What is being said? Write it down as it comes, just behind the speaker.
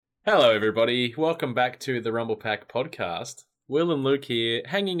Hello, everybody. Welcome back to the Rumble Pack podcast. Will and Luke here,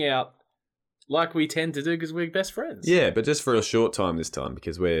 hanging out like we tend to do because we're best friends. Yeah, but just for a short time this time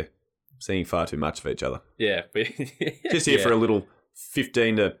because we're seeing far too much of each other. Yeah. Just here for a little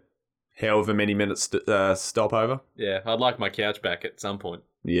 15 to however many minutes stopover. Yeah, I'd like my couch back at some point.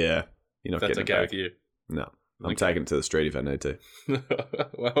 Yeah, you're not If that's getting okay it back. with you. No, I'm taking it to the street if I need to.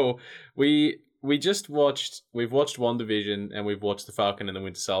 Well, we've watched WandaVision and we've watched the Falcon and the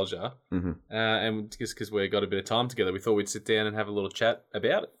Winter Soldier. Mm-hmm. And just because we got a bit of time together, we thought we'd sit down and have a little chat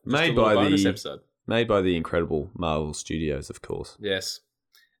about it. Made by the incredible Marvel Studios, of course. Yes.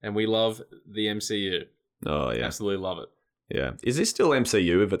 And we love the MCU. Oh, yeah. Absolutely love it. Yeah. Is this still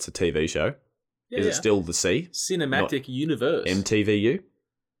MCU if it's a TV show? Yeah, Is it still the C? Cinematic Universe. MTVU?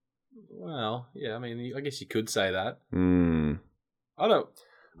 Well, yeah, I mean, I guess you could say that.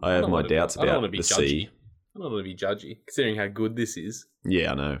 I have my doubts about the C. I don't want to be judgy, considering how good this is.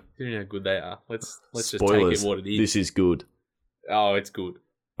 Yeah, I know. Considering how good they are. Let's just Spoilers. take it what it is. This is good. Oh, it's good.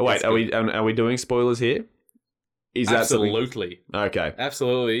 Oh, wait, are we doing spoilers here? Is Absolutely. that something? Okay.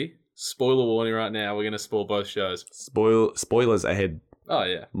 Absolutely. Spoiler warning right now. We're going to spoil both shows. Spoilers ahead. Oh,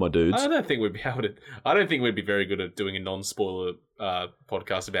 yeah. My dudes. I don't think we'd be able to. I don't think we'd be very good at doing a non-spoiler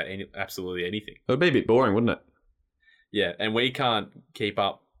podcast about absolutely anything. It would be a bit boring, wouldn't it? Yeah, and we can't keep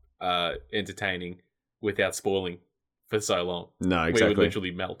up entertaining without spoiling for so long. No, exactly. We would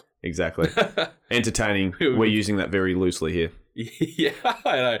literally melt. Exactly. Entertaining. We're using that very loosely here. Yeah,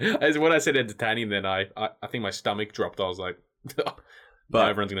 I know. When I said entertaining, then I think my stomach dropped. I was like, but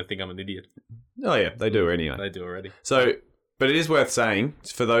everyone's going to think I'm an idiot. Oh, yeah, they do anyway. They do already. So, but it is worth saying,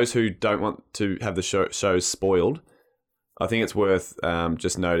 for those who don't want to have the shows spoiled, I think it's worth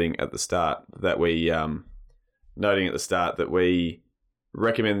just noting at the start that we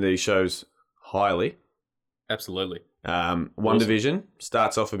recommend these shows highly. Absolutely. WandaVision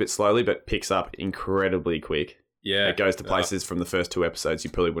starts off a bit slowly, but picks up incredibly quick. Yeah. It goes to places from the first two episodes you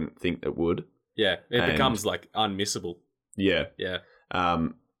probably wouldn't think it would. Yeah. It becomes like unmissable. Yeah. Yeah.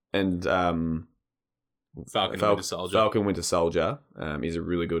 Falcon Winter Soldier. Falcon Winter Soldier is a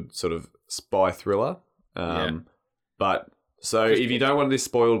really good sort of spy thriller. But so if you don't want this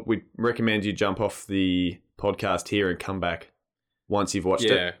spoiled, we recommend you jump off the podcast here and come back once you've watched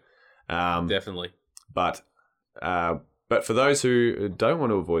it. Yeah. Definitely. But for those who don't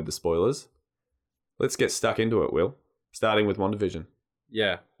want to avoid the spoilers, let's get stuck into it, Will. Starting with WandaVision.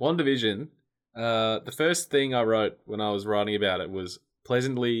 Yeah. WandaVision, the first thing I wrote when I was writing about it was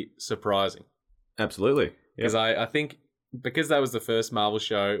pleasantly surprising. Absolutely. Because I think because that was the first Marvel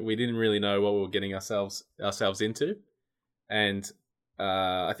show, we didn't really know what we were getting ourselves into. And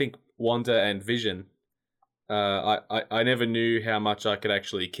I think Wanda and Vision, I never knew how much I could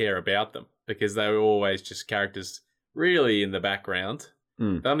actually care about them because they were always just characters really in the background.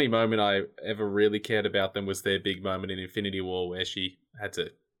 The only moment I ever really cared about them was their big moment in Infinity War where she had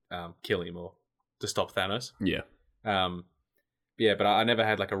to kill him or to stop Thanos. Yeah. Yeah, but I never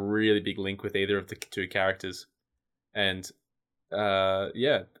had like a really big link with either of the two characters. And I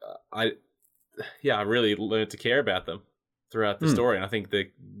really learned to care about them throughout the story. And I think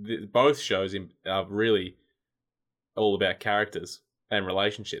both shows are really all about characters and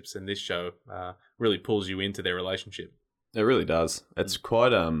relationships. And this show really pulls you into their relationship. It really does. It's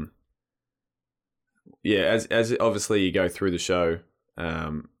quite as obviously you go through the show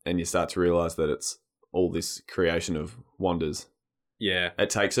and you start to realise that it's all this creation of Wanda's. Yeah. It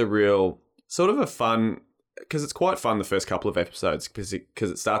takes a real sort of a fun, because it's quite fun the first couple of episodes because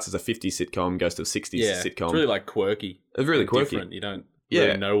it starts as a 50s sitcom, goes to a 60s sitcom. It's really like quirky. It's really quirky. Different. You don't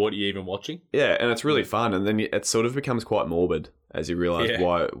really know what you're even watching. Yeah, and it's really fun. And then it sort of becomes quite morbid as you realise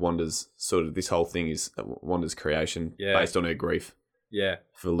why Wanda's sort of, this whole thing is Wanda's creation based on her grief. Yeah.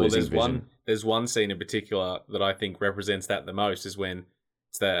 For losing Vision. There's one scene in particular that I think represents that the most is when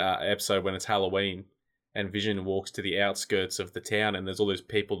it's the episode when it's Halloween and Vision walks to the outskirts of the town and there's all those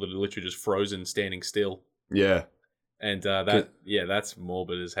people that are literally just frozen, standing still. Yeah. And that's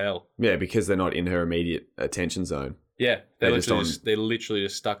morbid as hell. Yeah, because they're not in her immediate attention zone. Yeah. They're literally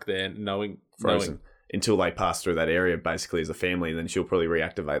just stuck there knowing. Until they pass through that area basically as a family, and then she'll probably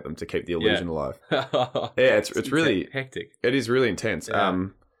reactivate them to keep the illusion alive. It's really hectic. It is really intense.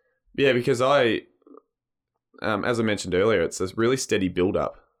 Because I as I mentioned earlier, it's a really steady build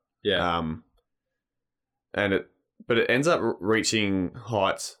up. Yeah. But it ends up reaching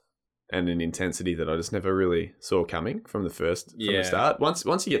heights and an intensity that I just never really saw coming from the start. Once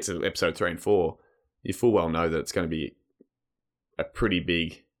you get to episode 3 and 4, you full well know that it's going to be a pretty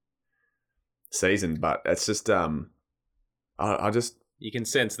big season, but it's just I just you can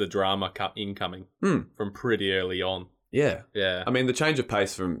sense the drama incoming from pretty early on. Yeah. Yeah. I mean, the change of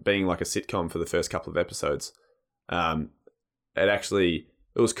pace from being like a sitcom for the first couple of episodes,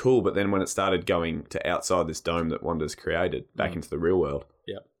 it was cool, but then when it started going to outside this dome that Wanda's created, back into the real world,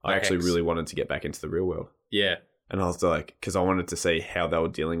 I actually really wanted to get back into the real world. Yeah. And I was like, because I wanted to see how they were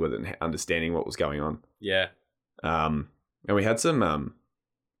dealing with it and understanding what was going on. Yeah. And we had some,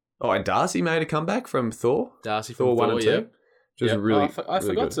 and Darcy made a comeback from Thor. Darcy Thor from 1 Thor, and 2. yeah. Which was really, I really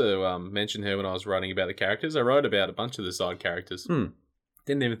forgot good. to mention her when I was writing about the characters. I wrote about a bunch of the side characters.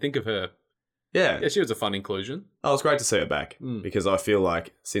 Didn't even think of her. Yeah, she was a fun inclusion. Oh, it was great to see her back because I feel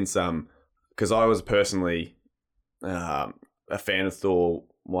like since because I was personally a fan of Thor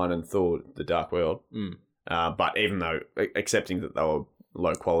 1 and Thor The Dark World, but even though accepting that they were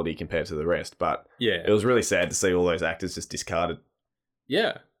low quality compared to the rest, but it was really sad to see all those actors just discarded.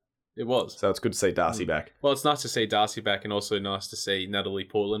 Yeah, it was. So it's good to see Darcy back. Well, it's nice to see Darcy back, and also nice to see Natalie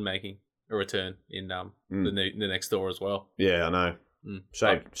Portman making a return in the next Thor as well. Yeah, I know.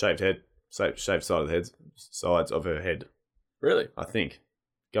 Shaved head. Shaved sides of her head. Really? I think.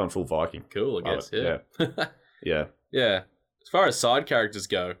 Going full Viking. Cool, I guess. Yeah. Yeah. Yeah. As far as side characters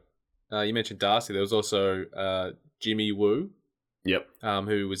go, you mentioned Darcy. There was also Jimmy Woo. Yep.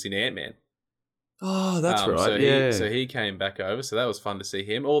 Who was in Ant-Man. Oh, that's right. So he came back over. So that was fun to see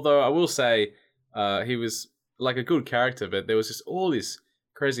him. Although I will say he was like a good character, but there was just all this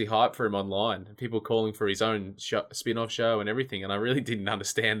crazy hype for him online, and people calling for his own spin-off show and everything, and I really didn't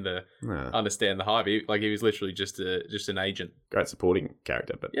understand the hype. He was literally just an agent. Great supporting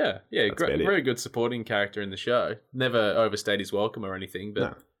character, but very good supporting character in the show. Never overstayed his welcome or anything,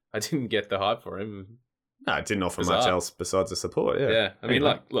 but I didn't get the hype for him. No, it didn't offer much else besides the support. Yeah. I mean,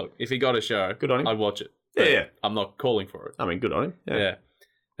 look, if he got a show, good on him. I'd watch it. Yeah. I'm not calling for it. I mean, good on him. Yeah.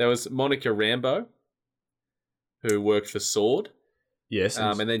 There was Monica Rambeau, who worked for Sword. Yes.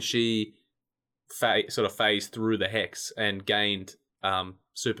 And then she sort of phased through the hex and gained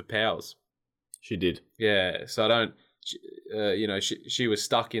superpowers. She did. Yeah. So she was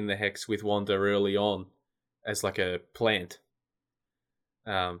stuck in the hex with Wanda early on as like a plant.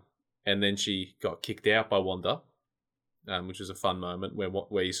 And then she got kicked out by Wanda, which was a fun moment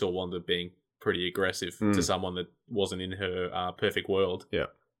where you saw Wanda being pretty aggressive to someone that wasn't in her perfect world. Yeah.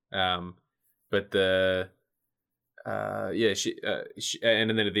 But she and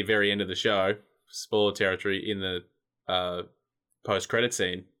then at the very end of the show, spoiler territory, in the post-credit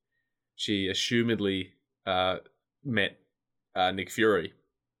scene, she assumedly met Nick Fury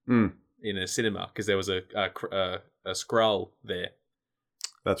in a cinema because there was a Skrull there.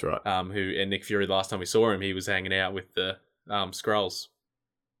 That's right. And Nick Fury, last time we saw him, he was hanging out with the Skrulls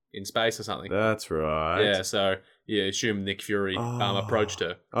in space or something. That's right. Yeah, so assume Nick Fury approached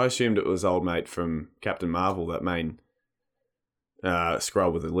her. I assumed it was old mate from Captain Marvel, that main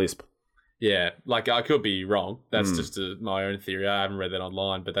Skrull with a lisp. Yeah, like I could be wrong. That's just my own theory. I haven't read that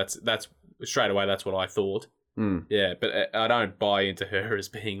online, but that's straight away. That's what I thought. Yeah, but I don't buy into her as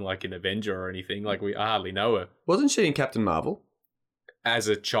being like an Avenger or anything. Like I hardly know her. Wasn't she in Captain Marvel as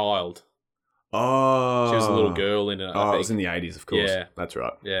a child? Oh, she was a little girl in it. I think. It was in the 80s, of course. Yeah, that's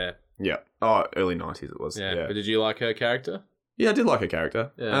right. Yeah. Oh, early 90s it was. Yeah. But did you like her character? Yeah, I did like her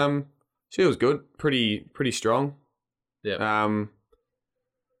character. Yeah. She was good, pretty strong. Yeah.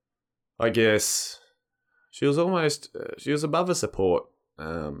 I guess she was almost she was above a support.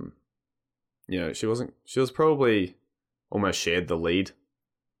 She was probably almost shared the lead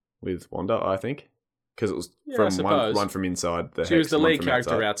with Wanda, I think, because it was from one from inside the hex. She was the lead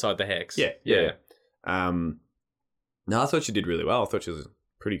character outside the hex. Yeah. No, I thought she did really well. I thought she was a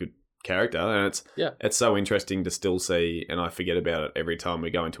pretty good character, and it's so interesting to still see, and I forget about it every time we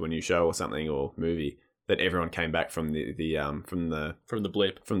go into a new show or something or movie, that everyone came back from the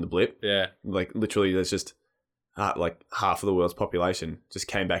blip. Yeah. Like literally there's just like half of the world's population just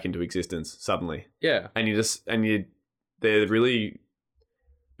came back into existence suddenly. Yeah. And they're really,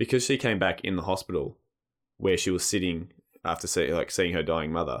 because she came back in the hospital where she was sitting after seeing her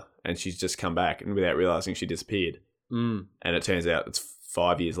dying mother, and she's just come back and without realizing she disappeared. And it turns out it's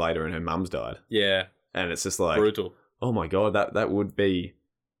 5 years later and her mum's died. Yeah. And it's just like brutal. Oh my God, that would be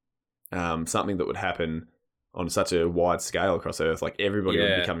something that would happen on such a wide scale across Earth. Like everybody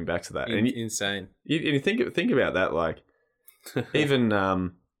would be coming back to that. Insane. You think about that, like even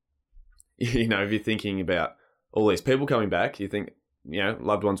if you're thinking about all these people coming back, you think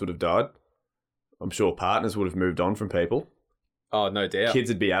loved ones would have died. I'm sure partners would have moved on from people. Oh, no doubt. Kids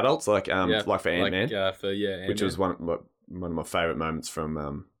would be adults, like for Ant-Man, Ant-Man. which was one of my favorite moments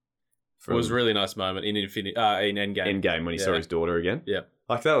from. It was a really nice moment in Endgame. Endgame when he saw his daughter again. Yeah.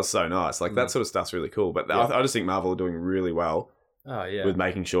 Like, that was so nice. Like, that sort of stuff's really cool. But I just think Marvel are doing really well with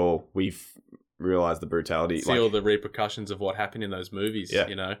making sure we've realize the brutality. See all the repercussions of what happened in those movies. Yeah.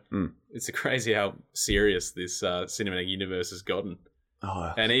 You know, Mm. it's crazy how serious this cinematic universe has gotten.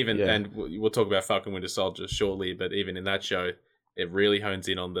 Oh, And even yeah. and we'll talk about Falcon Winter Soldier shortly, but even in that show, it really hones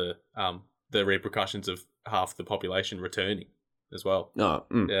in on the repercussions of half the population returning as well. Oh,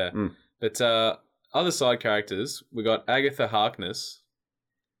 Yeah. But other side characters, we got Agatha Harkness,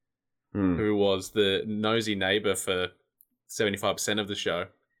 who was the nosy neighbor for 75% of the show,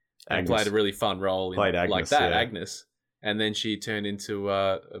 and played a really fun role in Agnes. And then she turned into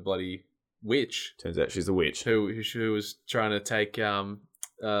a bloody witch. Turns out she's a witch who was trying to take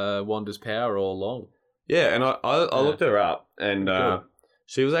Wanda's power all along. Yeah, and I looked her up, and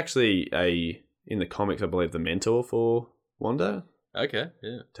she was actually in the comics, I believe, the mentor for Wanda. Okay,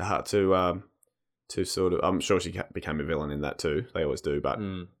 yeah. To sort of, I'm sure she became a villain in that too. They always do, but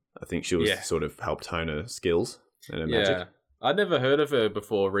I think she was sort of helped hone her skills and her magic. I'd never heard of her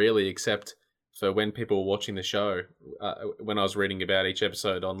before, really, except for when people were watching the show. When I was reading about each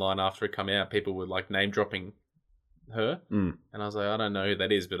episode online after it came out, people were like name dropping her, and I was like, I don't know who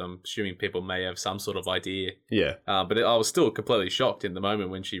that is, but I'm assuming people may have some sort of idea. Yeah. But I was still completely shocked in the moment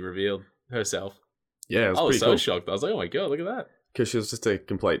when she revealed herself. Yeah, I was so shocked. I was like, oh my god, look at that. Because she was just a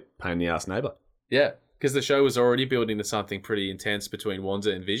complete pain in the ass neighbor. Yeah, because the show was already building to something pretty intense between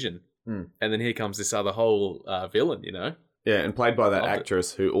Wanda and Vision, and then here comes this other whole villain, you know. Yeah, and played by that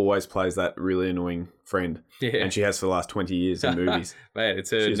actress who always plays that really annoying friend. Yeah. And she has for the last 20 years in movies. Man,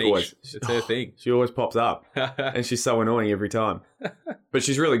 it's her niche. It's her thing. She always pops up. And she's so annoying every time. But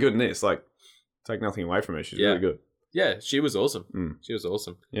she's really good in this. Like, take nothing away from her. She's really good. Yeah, she was awesome. She was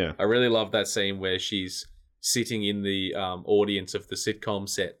awesome. Yeah. I really love that scene where she's sitting in the audience of the sitcom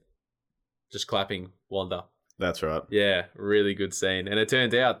set, just clapping Wanda. That's right. Yeah, really good scene. And it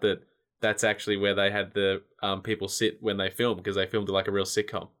turned out that that's actually where they had the people sit when they filmed, because they filmed it like a real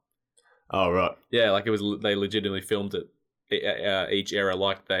sitcom. Oh, right. Yeah, like they legitimately filmed it each era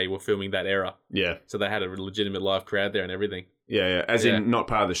like they were filming that era. Yeah. So they had a legitimate live crowd there and everything. Yeah, yeah. As in not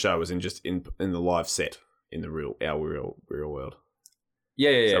part of the show, as in just in the live set in the our real world.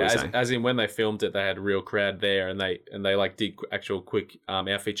 Yeah. As in when they filmed it, they had a real crowd there, and they like did actual quick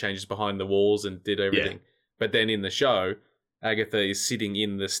outfit changes behind the walls and did everything. Yeah. But then in the show, Agatha is sitting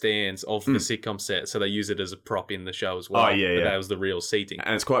in the stands of the sitcom set, so they use it as a prop in the show as well. Oh, yeah, but that was the real seating.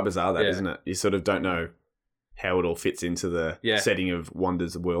 And it's quite bizarre, that, isn't it? You sort of don't know how it all fits into the setting of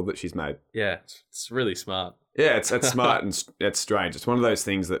Wanda's world that she's made. Yeah, it's really smart. Yeah, it's smart and it's strange. It's one of those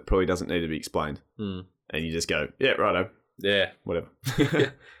things that probably doesn't need to be explained. And you just go, yeah, righto. Yeah. Whatever.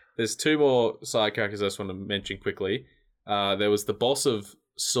 There's two more side characters I just want to mention quickly. There was the boss of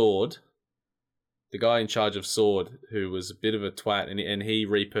S.W.O.R.D., the guy in charge of S.W.O.R.D., who was a bit of a twat, and he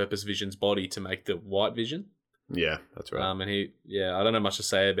repurposed Vision's body to make the white Vision. Yeah, that's right. And I don't know much to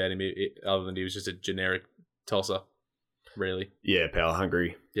say about him other than he was just a generic tosser, really. Yeah, power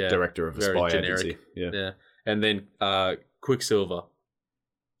hungry director of a spy agency. Yeah. And then Quicksilver,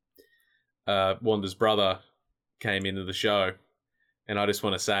 Wanda's brother, came into the show, and I just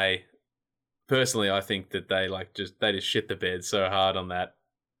want to say, personally, I think that they just shit the bed so hard on that.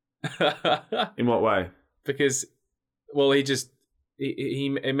 In what way? Because, well, he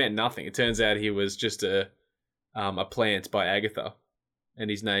meant nothing. It turns out he was just a plant by Agatha, and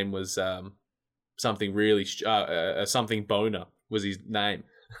his name was something really something Boner was his name.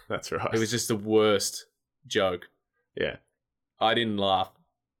 That's right. It was just the worst joke. Yeah, I didn't laugh.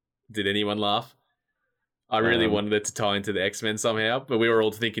 Did anyone laugh? I really wanted it to tie into the X-Men somehow, but we were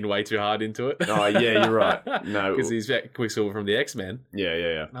all thinking way too hard into it. Oh, yeah, you're right. No. Because he's Quicksilver from the X-Men. Yeah.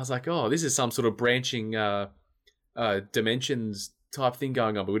 And I was like, oh, this is some sort of branching dimensions type thing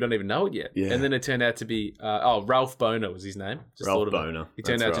going on, but we don't even know it yet. Yeah. And then it turned out to be, Ralph Boner was his name. Ralph Boner. He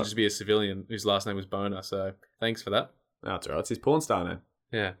turned out to just be a civilian whose last name was Boner, so thanks for that. That's all right. It's his porn star name.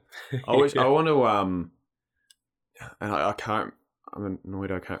 Yeah. I want to, and I can't, I'm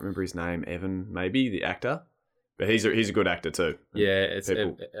annoyed I can't remember his name. Evan, maybe, the actor. But he's a good actor too. Yeah, it's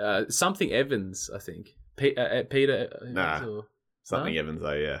something Evans, I think. Peter. Something Evans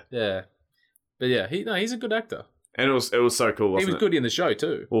though. Yeah. Yeah, but yeah, he's a good actor. And it was so cool. Wasn't he was good in the show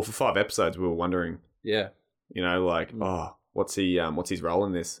too. Well, for 5 episodes, we were wondering. Yeah. You know, like, what's his role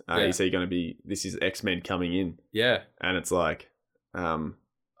in this? Is he going to be? This is X-Men coming in. Yeah. And it's like, oh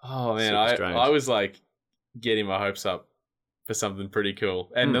man, I was like getting my hopes up for something pretty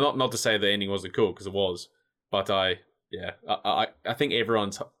cool, and not to say the ending wasn't cool, because it was, but I think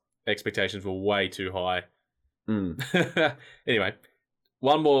everyone's expectations were way too high. Anyway,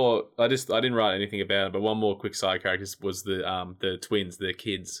 one more. I didn't write anything about it, but one more quick side character was the twins, the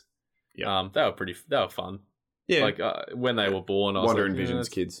kids. Yeah, they were fun. Yeah. Like when they were born, I was Wanda like, and Vision's that's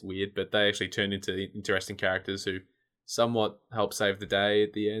kids. weird, but they actually turned into interesting characters who somewhat help save the day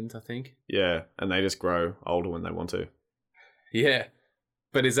at the end, I think. Yeah, and they just grow older when they want to. Yeah.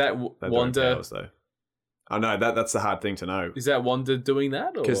 But is that They have Wanda? their own powers, though. I know that's the hard thing to know. Is that Wanda doing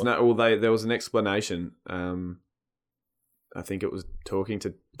that? Because there was an explanation. I think it was talking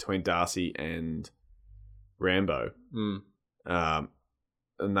between Darcy and Rambo.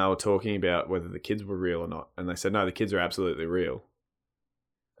 And they were talking about whether the kids were real or not, and they said no, the kids are absolutely real.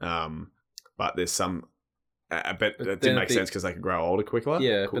 But there's some. I bet it didn't make sense because they could grow older quicker.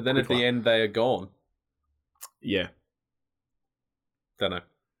 Yeah, but then at the end they are gone. Yeah. Don't know.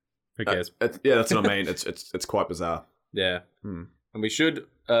 Who cares? Yeah, that's what I mean. It's quite bizarre. Yeah. And we should,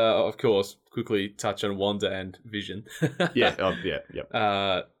 of course, quickly touch on Wanda and Vision. Yeah.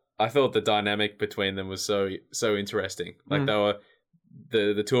 I thought the dynamic between them was so interesting. Like they were,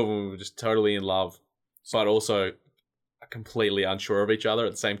 the two of them were just totally in love, but also completely unsure of each other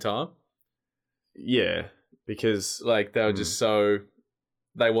at the same time. Yeah, because like they were just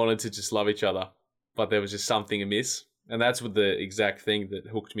they wanted to just love each other, but there was just something amiss. And that's what the exact thing that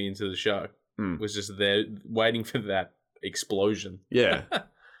hooked me into the show was just there waiting for that explosion. Yeah.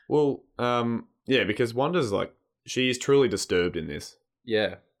 Well, yeah, because Wanda's like, she is truly disturbed in this.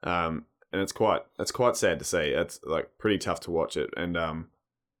 Yeah. And it's quite sad to see. It's like pretty tough to watch it. And,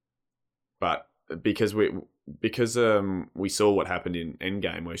 but because we saw what happened in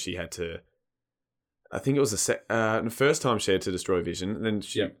Endgame where she had to, I think it was the first time she had to destroy Vision, and then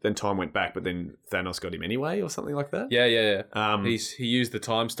then time went back, but then Thanos got him anyway, or something like that. Yeah. He used the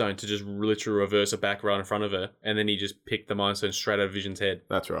time stone to just literally reverse it back right in front of her, and then he just picked the mind stone straight out of Vision's head.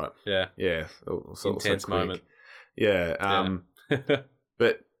 That's right. Yeah. Intense moment. Yeah.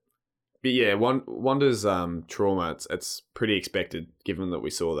 But yeah, Wanda's trauma. It's pretty expected given that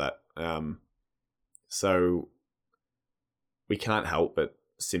we saw that. So we can't help but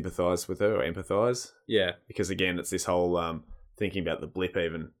sympathize with her or empathize. Yeah. Because again, it's this whole thinking about the blip.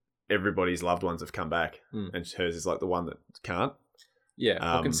 Even everybody's loved ones have come back, and hers is like the one that can't. Yeah.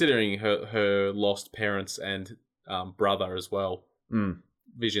 Well, considering her lost parents and brother as well.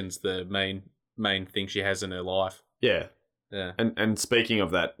 Vision's the main thing she has in her life. Yeah. Yeah. And speaking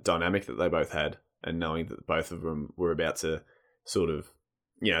of that dynamic that they both had, and knowing that both of them were about to sort of,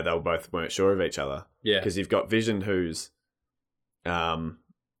 they weren't sure of each other. Yeah. Because you've got Vision who's, a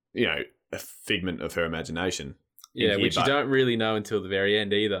figment of her imagination. Yeah, which you don't really know until the very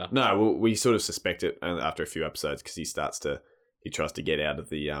end either. No, we sort of suspect it after a few episodes because he tries to get out of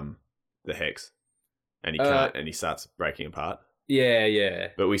the hex, and he can't, and he starts breaking apart. Yeah.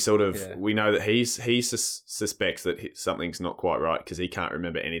 But we we know that he suspects that something's not quite right because he can't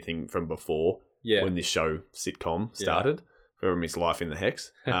remember anything from before when this sitcom started from his life in the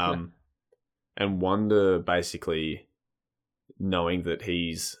hex. And Wanda basically, knowing that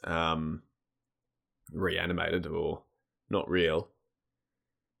he's reanimated or not real,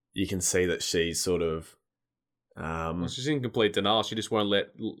 you can see that she's sort of she's in complete denial. She just won't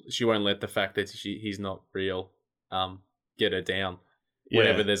let the fact that he's not real get her down.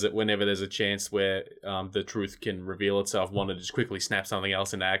 Whenever there's a chance where the truth can reveal itself, Wanda just quickly snaps something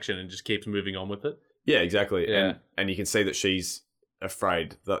else into action and just keeps moving on with it. Yeah, exactly. Yeah. And you can see that she's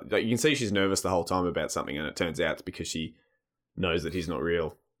afraid. You can see she's nervous the whole time about something, and it turns out it's because she knows that he's not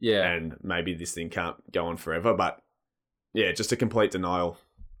real. Yeah. And maybe this thing can't go on forever, but yeah, just a complete denial.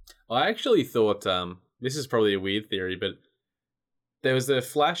 I actually thought, this is probably a weird theory, but there was a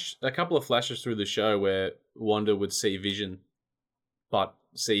couple of flashes through the show where Wanda would see Vision, but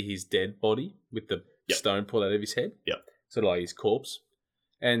see his dead body with the stone pulled out of his head. Yep. Sort of like his corpse.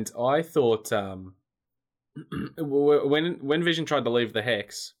 And I thought, when Vision tried to leave the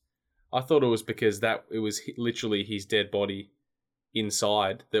hex, I thought it was because it was literally his dead body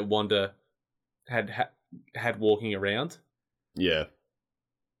inside that Wanda had walking around. Yeah.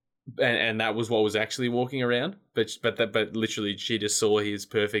 And that was what was actually walking around, but literally she just saw his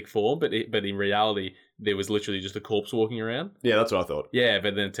perfect form, but in reality there was literally just a corpse walking around. Yeah, that's what I thought. Yeah,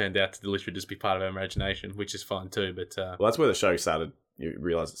 but then it turned out to literally just be part of her imagination, which is fine too. But well, that's where the show started. You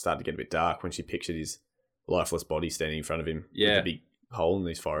realise it started to get a bit dark when she pictured his lifeless body standing in front of him with a big hole in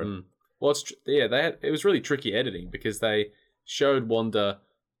his forehead. Well, it was really tricky editing because they showed Wanda,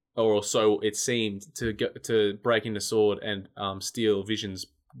 or so it seemed, to break in the sword and steal Vision's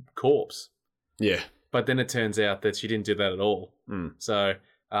corpse. Yeah. But then it turns out that she didn't do that at all. So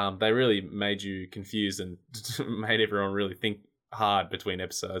they really made you confused and made everyone really think hard between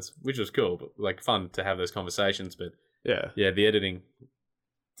episodes, which was cool, but like fun to have those conversations. But yeah, the editing,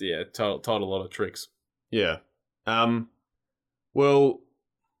 told a lot of tricks. Yeah. Well,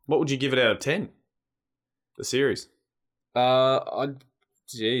 what would you give it out of 10? the series?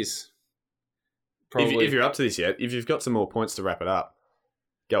 Jeez. Probably. If you're up to this yet, if you've got some more points to wrap it up,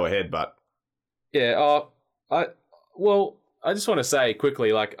 go ahead. But yeah, I just want to say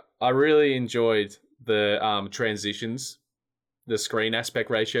quickly, like, I really enjoyed the transitions, the screen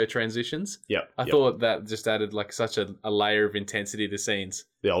aspect ratio transitions. I thought that just added like such a layer of intensity to scenes.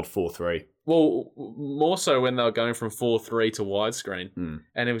 The old 4:3. Well, more so when they were going from 4:3 to widescreen,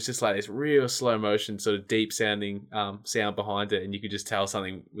 and it was just like this real slow motion, sort of deep sounding sound behind it, and you could just tell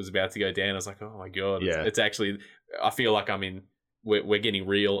something was about to go down. I was like, oh my god, it's actually. I feel like I'm in. We're getting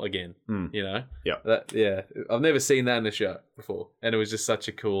real again. You know. I've never seen that in a show before, and it was just such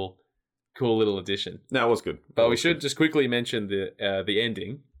a cool little addition. No, it was good. But we should just quickly mention the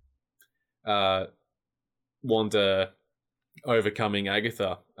ending. Wanda overcoming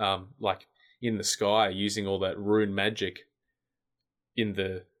Agatha, like in the sky, using all that rune magic in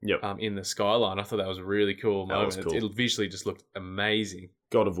the skyline. I thought that was a really cool moment. Cool. It visually just looked amazing.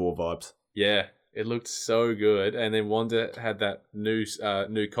 God of War vibes. Yeah, it looked so good. And then Wanda had that new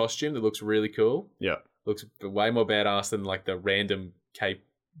costume that looks really cool. Yeah, looks way more badass than like the random cape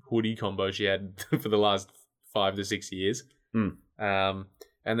hoodie combo she had for the last 5 to 6 years. And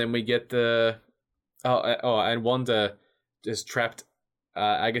then we get and Wanda just trapped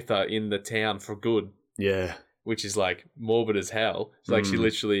Agatha in the town for good. Yeah. Which is like morbid as hell. It's like she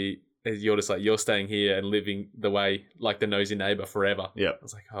literally, you're just like, you're staying here and living the way, like the nosy neighbor forever. Yeah. I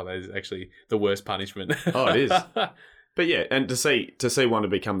was like, oh, that is actually the worst punishment. Oh, it is. But yeah, and to see Wanda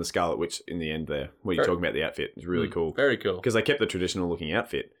become the Scarlet Witch in the end there, where you're talking about the outfit, is really cool. Very cool. Because they kept the traditional looking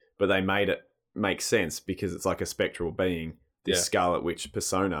outfit, but they made it make sense because it's like a spectral being. This Scarlet Witch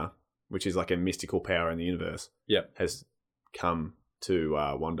persona, which is like a mystical power in the universe, has come to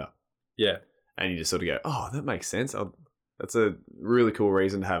Wanda. Yeah. And you just sort of go, oh, that makes sense. That's a really cool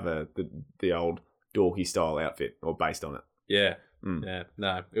reason to have the old dorky style outfit, or based on it. Yeah. Yeah.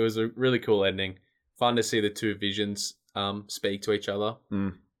 No, it was a really cool ending. Fun to see the two visions speak to each other.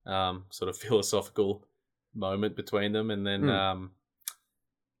 Sort of philosophical moment between them. And then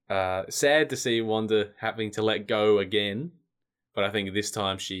sad to see Wanda having to let go again. But I think this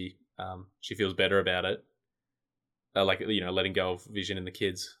time she feels better about it. Like, you know, letting go of Vision and the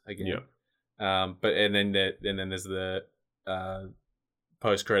kids again. Yeah. But then there's the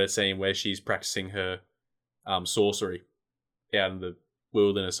post-credit scene where she's practicing her sorcery out in the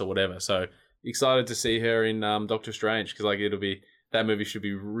wilderness or whatever. So excited to see her in Doctor Strange, because like that movie should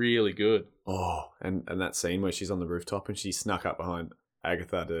be really good. Oh, and that scene where she's on the rooftop and she snuck up behind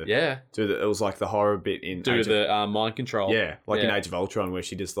Agatha to it was like the horror bit in the mind control. Yeah, like in Age of Ultron, where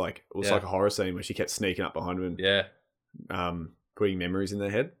she just like, it was like a horror scene where she kept sneaking up behind them and putting memories in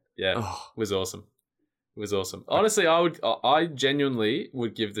their head. Yeah, it was awesome. It was awesome. Honestly, I genuinely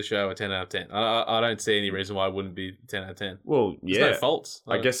would give the show a 10 out of 10. I don't see any reason why it wouldn't be 10 out of 10. Well, There's no faults.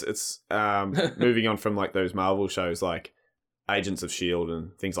 I guess it's moving on from like those Marvel shows like Agents of S.H.I.E.L.D.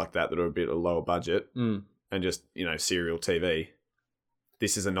 and things like that are a bit of lower budget and just, you know, serial TV.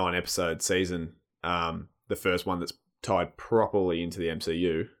 This is a 9-episode season, the first one that's tied properly into the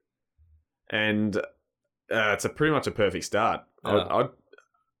MCU. And it's pretty much a perfect start.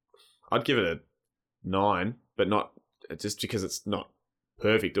 I'd give it a 9, but not just because it's not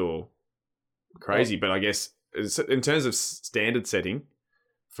perfect or crazy. But I guess in terms of standard setting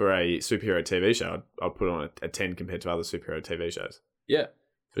for a superhero TV show, I'd put on a 10 compared to other superhero TV shows. Yeah,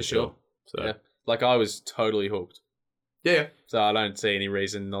 for sure. So, yeah. Like, I was totally hooked. Yeah. So I don't see any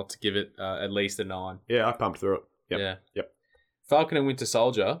reason not to give it at least a 9. Yeah, I pumped through it. Yep. Yeah. Yep. Falcon and Winter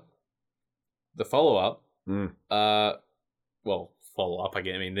Soldier, the follow-up, follow-up, I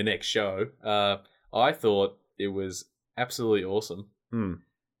mean, the next show, I thought it was absolutely awesome.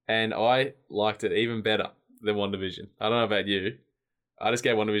 And I liked it even better than WandaVision. I don't know about you. I just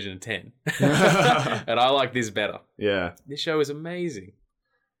gave WandaVision a 10. And I like this better. Yeah. This show is amazing.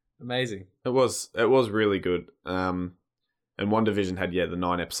 Amazing. It was really good. And WandaVision had, the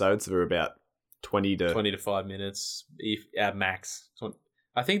 9 episodes that were about 20 to 5 minutes at max.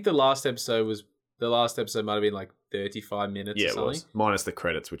 I think the last episode might have been like 35 minutes or something. Yeah, it was. Minus the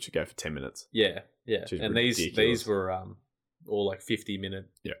credits, which would go for 10 minutes. Yeah. And these were all like 50-minute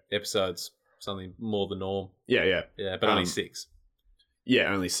episodes, something more the norm. Yeah. Yeah, but only 6.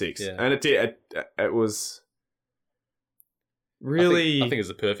 Yeah, only 6. Yeah. And it was really... I think it's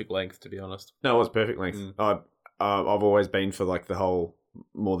the perfect length, to be honest. No, it was perfect length. I've always been for like the whole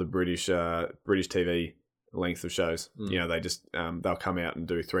more the British TV length of shows. You know, they just they'll come out and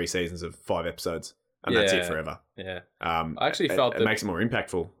do 3 seasons of 5 episodes, and that's it forever. Yeah. I actually felt it makes it more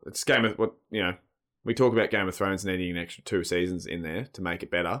impactful. It's we talk about Game of Thrones needing an extra 2 seasons in there to make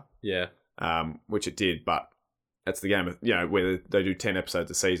it better. Yeah. which it did, but that's the game of, where they do 10 episodes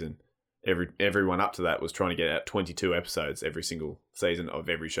a season. Everyone up to that was trying to get out 22 episodes every single season of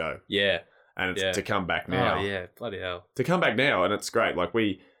every show. Yeah. And it's to come back now. Oh, yeah. Bloody hell. To come back now, and it's great. Like,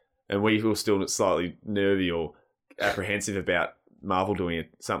 we were still slightly nervy or apprehensive about Marvel doing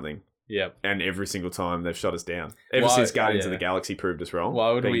something. Yeah. And every single time they've shut us down. Ever since Guardians of the Galaxy proved us wrong.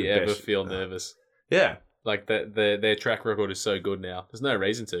 Why would we ever feel nervous? Yeah. Like, their track record is so good now. There's no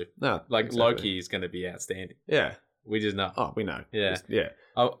reason to. No. Like, exactly. Loki is going to be outstanding. Yeah. We just know. Oh, we know. Yeah. Yeah.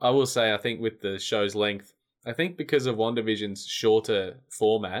 I will say, I think with the show's length, I think because of WandaVision's shorter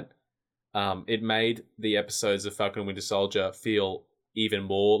format, it made the episodes of Falcon and Winter Soldier feel even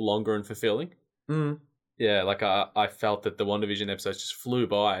more longer and fulfilling. Mm. Yeah, like I felt that the WandaVision episodes just flew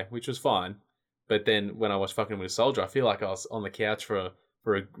by, which was fine. But then when I watched Falcon and Winter Soldier, I feel like I was on the couch for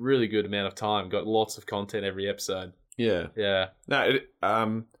a really good amount of time. Got lots of content every episode. Yeah. Yeah. No,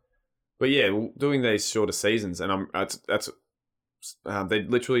 but yeah, doing these shorter seasons, and they're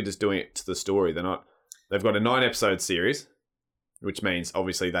literally just doing it to the story. They've got a 9-episode series, which means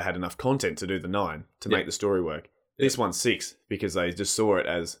obviously they had enough content to do the 9 to make the story work. Yeah. This one's 6 because they just saw it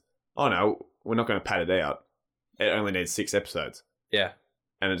as, oh no, we're not going to pad it out. It only needs 6 episodes. Yeah.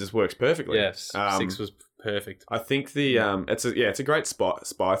 And it just works perfectly. Yes, 6 was perfect. I think it's a great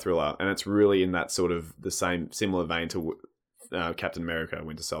spy thriller, and it's really in that sort of similar vein to Captain America,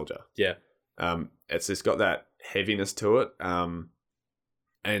 Winter Soldier. Yeah. It's just got that heaviness to it.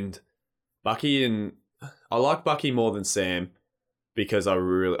 And Bucky, and I like Bucky more than Sam because I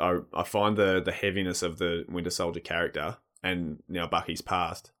find the heaviness of the Winter Soldier character and now Bucky's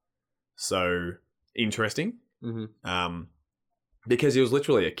past so interesting. Mm-hmm. Because he was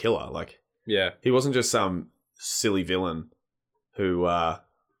literally a killer. Like, yeah, he wasn't just some silly villain who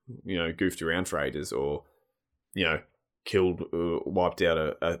goofed around for ages or killed, wiped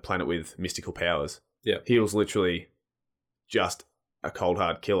out a planet with mystical powers. Yeah, he was literally just a cold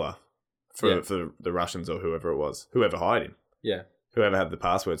hard killer for the Russians or whoever it was, whoever hired him. Yeah, whoever had the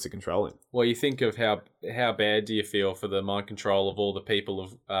passwords to control him. Well, you think of how bad do you feel for the mind control of all the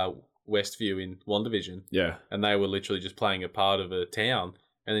people of Westview in WandaVision? Yeah, and they were literally just playing a part of a town,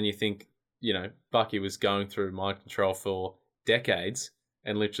 and then you think, Bucky was going through mind control for decades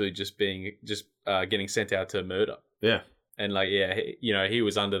and literally just getting sent out to murder. Yeah. And he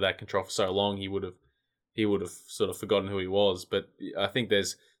was under that control for so long, he would have sort of forgotten who he was. But I think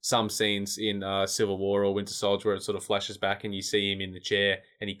there's some scenes in Civil War or Winter Soldier where it sort of flashes back and you see him in the chair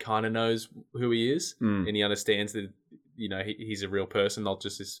and he kind of knows who he is and he understands that, he's a real person, not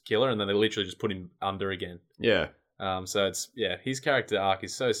just this killer. And then they literally just put him under again. Yeah. So his character arc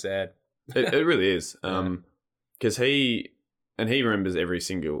is so sad. It really is. Because he remembers every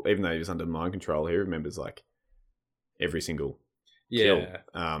single, even though he was under mind control, he remembers like every single kill.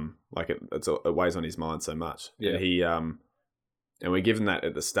 It weighs on his mind so much. Yeah. And and we're given that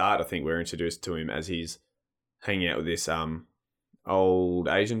at the start. I think we're introduced to him as he's hanging out with this old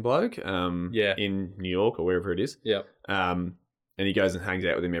Asian bloke in New York or wherever it is. Yeah. And he goes and hangs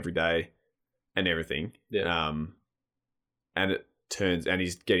out with him every day and everything. Yeah. And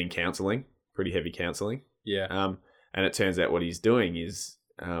he's getting counselling, pretty heavy counselling. Yeah. And it turns out what he's doing is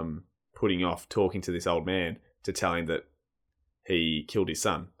putting off talking to this old man to tell him that he killed his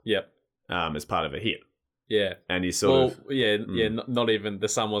son. Yep. As part of a hit. Yeah. And he's not even, the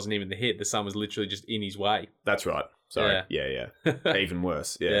son wasn't even the hit. The son was literally just in his way. That's right. Sorry. Yeah. Even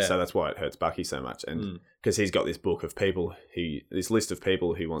worse. Yeah. So that's why it hurts Bucky so much. And because he's got this book of people, this list of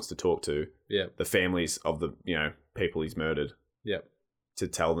people he wants to talk to. Yeah. The families of the, people he's murdered. Yep. To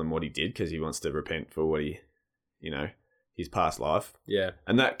tell them what he did because he wants to repent for what his past life. Yeah.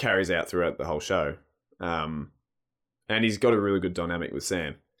 And that carries out throughout the whole show. And he's got a really good dynamic with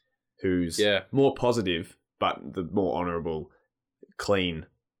Sam, who's more positive, but the more honourable, clean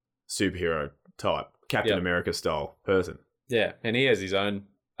superhero type, Captain America style person. Yeah. And he has his own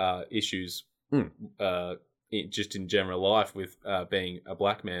issues just in general life with being a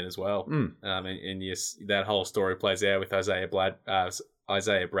black man as well. And yes, that whole story plays out with Isaiah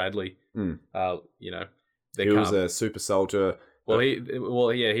Bradley. He was a super soldier.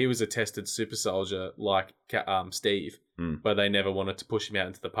 He was a tested super soldier like Steve, but they never wanted to push him out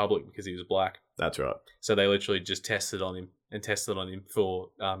into the public because he was black. That's right. So they literally just tested on him for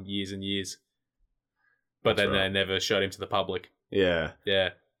years and years. But then they never showed him to the public. Yeah.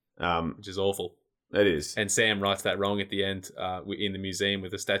 Yeah. Which is awful. It is. And Sam rights that wrong at the end in the museum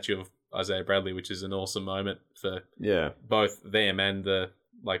with a statue of Isaiah Bradley, which is an awesome moment for both them and the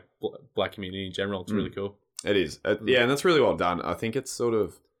black community in general. It's really cool. It is. And that's really well done. I think it's sort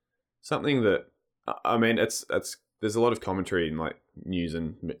of something that, I mean, it's there's a lot of commentary in like news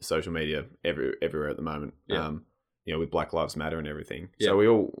and social media everywhere at the moment. Yeah. With Black Lives Matter and everything. Yeah.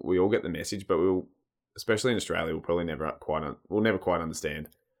 So we all get the message, but especially in Australia, we'll probably never quite understand.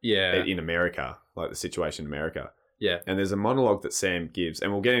 Yeah. In America, like the situation in America. Yeah. And there's a monologue that Sam gives,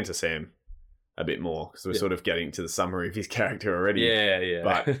 and we'll get into Sam a bit more because we're sort of getting to the summary of his character already. Yeah.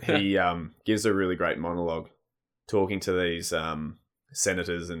 But he gives a really great monologue talking to these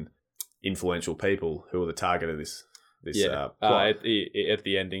senators and influential people who are the target of this plot. At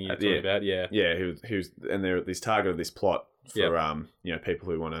the ending you're talking about, and they're this target of this plot for people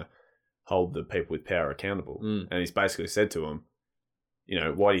who want to hold the people with power accountable. And he's basically said to them,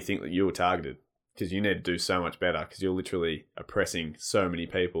 why do you think that you were targeted? Because you need to do so much better because you're literally oppressing so many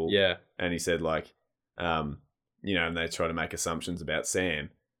people. Yeah. And he said and they try to make assumptions about Sam.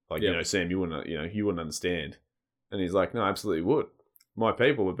 Like, Sam, you wouldn't understand. And he's like, no, I absolutely would. My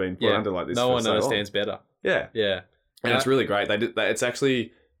people have been put under like this. No for one so understands long. better. Yeah. Yeah. And it's really great. It's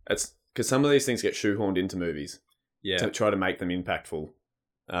because some of these things get shoehorned into movies. Yeah. To try to make them impactful,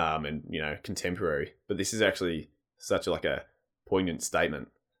 and contemporary. But this is actually such a poignant statement.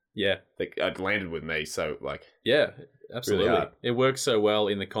 Yeah. That it landed with me. So yeah, absolutely. Really it works so well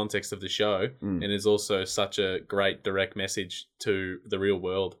in the context of the show, and is also such a great direct message to the real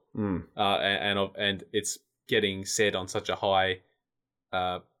world. And it's getting said on such a high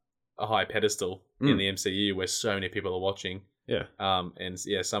pedestal in the MCU where so many people are watching. Yeah.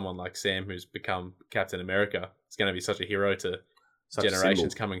 Someone like Sam who's become Captain America is going to be such a hero to such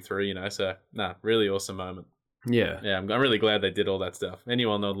generations coming through. So really awesome moment. Yeah. Yeah, I'm really glad they did all that stuff.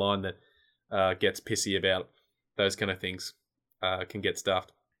 Anyone online that gets pissy about those kind of things can get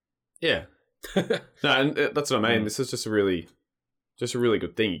stuffed. Yeah. No, and that's what I mean. This is just a really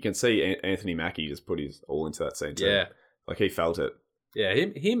good thing. You can see Anthony Mackie just put his all into that scene too. Yeah. Like he felt it. Yeah,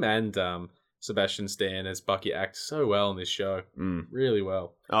 him and Sebastian Stan as Bucky act so well in this show. Really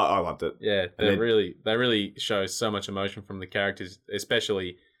well. Oh, I loved it. Yeah, they really show so much emotion from the characters,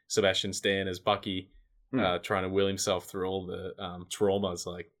 especially Sebastian Stan as Bucky. Trying to will himself through all the traumas,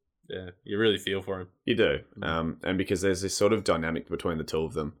 you really feel for him. You do, and because there's this sort of dynamic between the two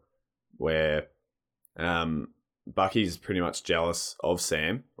of them, where Bucky's pretty much jealous of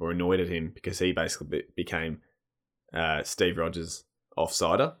Sam or annoyed at him because he basically became Steve Rogers'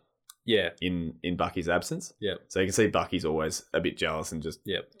 offsider. Yeah, in Bucky's absence. Yeah, so you can see Bucky's always a bit jealous and just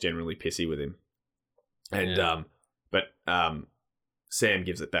generally pissy with him, and but Sam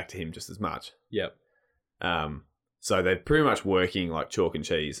gives it back to him just as much. Yep. So they're pretty much working like chalk and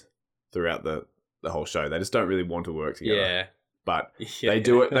cheese throughout the whole show. They just don't really want to work together. Yeah. But they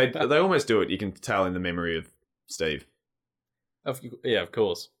do it. They almost do it. You can tell in the memory of Steve. Of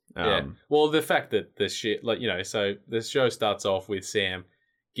course. Well, the fact that the shit, so the show starts off with Sam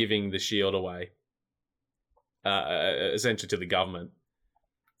giving the shield away, essentially to the government,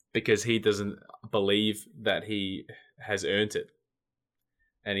 because he doesn't believe that he has earned it.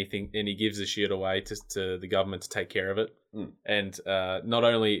 And he gives the shield away to the government to take care of it. And not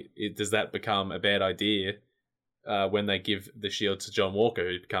only does that become a bad idea when they give the shield to John Walker,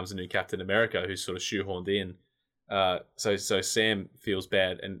 who becomes the new Captain America, who's sort of shoehorned in. So Sam feels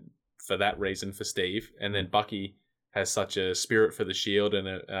bad, and for that reason for Steve. And then Bucky has such a spirit for the shield and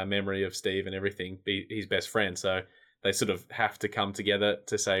a memory of Steve and everything, be his best friend. So they sort of have to come together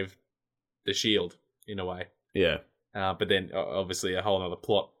to save the shield in a way. Yeah. But then obviously a whole other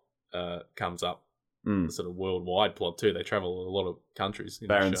plot comes up, sort of worldwide plot too. They travel a lot of countries.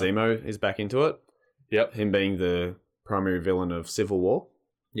 Baron Zemo is back into it. Yep. Him being the primary villain of Civil War.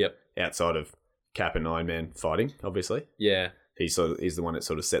 Yep. Outside of Cap and Iron Man fighting, obviously. Yeah. He's the one that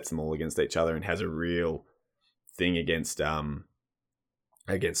sort of sets them all against each other and has a real thing against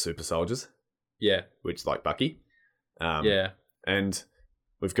super soldiers. Yeah. Which like Bucky. Yeah. And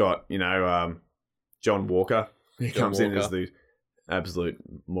we've got, John Walker. He comes in as the absolute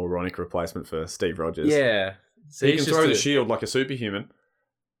moronic replacement for Steve Rogers. Yeah. So he can throw the shield like a superhuman,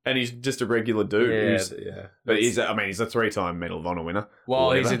 and he's just a regular dude. But he's a 3-time Medal of Honor winner.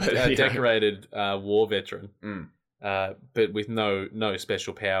 Well, he's a decorated war veteran, but with no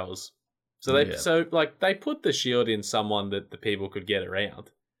special powers. So they put the shield in someone that the people could get around.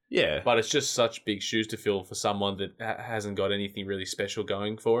 Yeah. But it's just such big shoes to fill for someone that hasn't got anything really special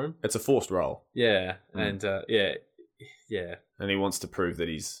going for him. It's a forced role. Yeah. And, yeah. And he wants to prove that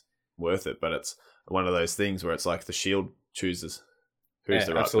he's worth it, but it's one of those things where it's like the shield chooses who's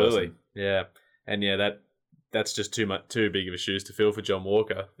the right person. Yeah. And that's just too big of a shoes to fill for John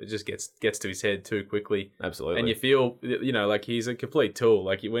Walker. It just gets to his head too quickly. Absolutely. And you feel, like he's a complete tool.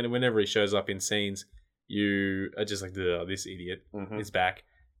 Like whenever he shows up in scenes, you are just like, this idiot is back.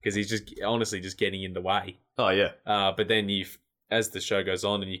 because he's just honestly just getting in the way. Oh yeah. But then as the show goes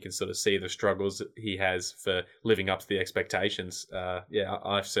on and you can sort of see the struggles that he has for living up to the expectations,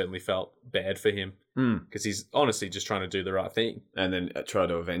 I've certainly felt bad for him because he's honestly just trying to do the right thing. And then try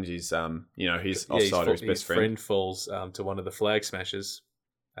to avenge his, his offsider, his best friend. Falls to one of the flag smashers.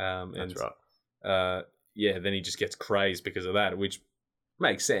 That's right. Then he just gets crazed because of that, which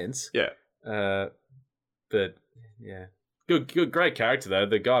makes sense. Yeah. But yeah, good, great character though.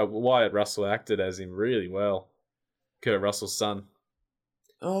 The guy Wyatt Russell acted as him really well. Kurt Russell's son.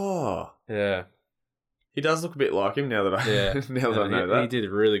 Oh, yeah. He does look a bit like him now that I know that. He did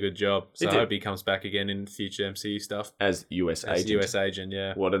a really good job. So I hope he comes back again in future MCU stuff as US agent. US agent,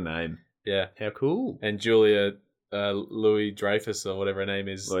 yeah. What a name! Yeah, how cool. And Julia Louis Dreyfus or whatever her name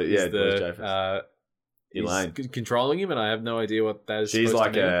is. Well, yeah, Louis Dreyfus. Elaine controlling him, and I have no idea what that is. She's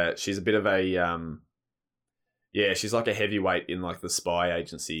like she's a bit of a she's like a heavyweight in like the spy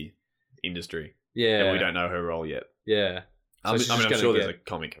agency industry. Yeah, and we don't know her role yet. Yeah, so I'm sure there's a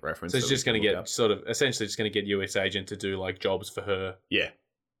comic reference. So it's just going to get essentially just going to get US agent to do like jobs for her. Yeah.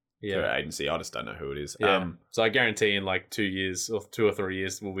 For her agency. I just don't know who it is. Yeah. So I guarantee in like 2 years or 2 or 3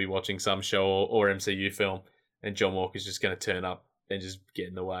 years we'll be watching some show or MCU film, and John Walker's just going to turn up and just get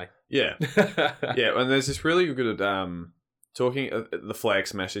in the way. Yeah, yeah. And there's this really good talking the flag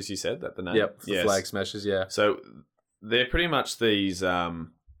smashers. You said that the name. Yep, the flag smashers. Yeah. So they're pretty much these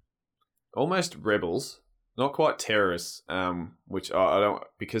almost rebels. Not quite terrorists, which I don't...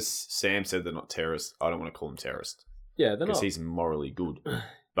 Because Sam said they're not terrorists, I don't want to call them terrorists. Yeah, they're not. Because he's morally good.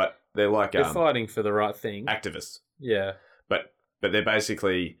 But they're like... They're fighting for the right thing. Activists. Yeah. But they're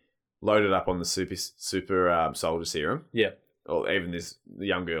basically loaded up on the super soldier serum. Yeah. Or even the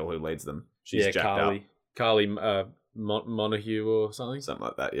young girl who leads them. She's jacked up. Carly Montague or something? Something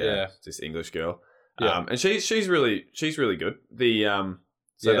like that, yeah. This English girl. Yeah. And she's really good. They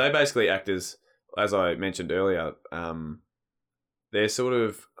basically act as I mentioned earlier, they're sort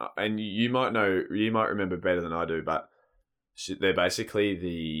of, and you might remember better than I do, but they're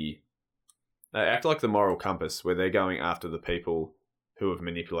basically they act like the moral compass where they're going after the people who have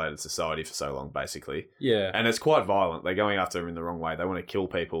manipulated society for so long, basically. Yeah. And it's quite violent. They're going after them in the wrong way. They want to kill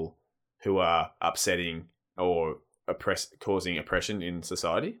people who are upsetting or causing oppression in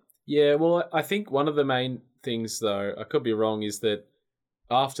society. Yeah, well, I think one of the main things, though, I could be wrong, is that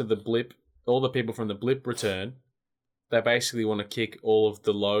after the blip, all the people from the blip return, they basically want to kick all of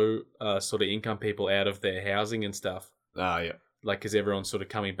the low sort of income people out of their housing and stuff. Yeah. Like, because everyone's sort of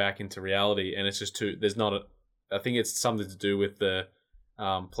coming back into reality, and it's just I think it's something to do with the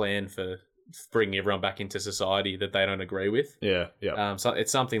plan for bringing everyone back into society that they don't agree with. Yeah, yeah. So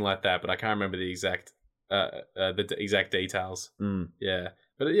it's something like that, but I can't remember the exact details. Yeah,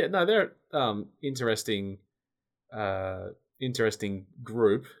 but yeah, no, they're interesting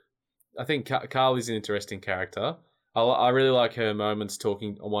group. I think Carly's an interesting character. I really like her moments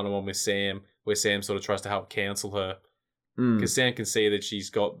talking one-on-one with Sam, where Sam sort of tries to help counsel her. Because Sam can see that she's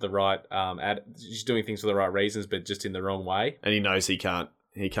got the right, she's doing things for the right reasons, but just in the wrong way. And he knows he can't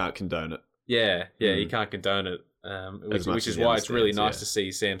condone it. Yeah, he can't condone it. Which is why it's really nice to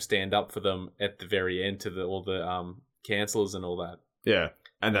see Sam stand up for them at the very end to all the counselors and all that. Yeah,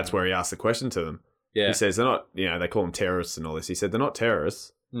 and that's where he asks the question to them. Yeah, he says they're not. They call them terrorists and all this. He said they're not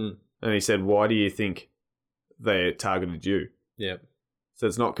terrorists. And he said, "Why do you think they targeted you?" Yeah. So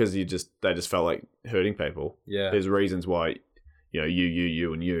it's not because they just felt like hurting people. Yeah. There's reasons why,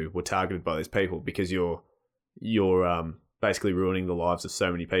 you and you were targeted by these people because you're basically ruining the lives of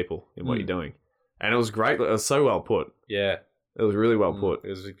so many people in what you're doing. And it was great. It was so well put. Yeah. It was really well put. It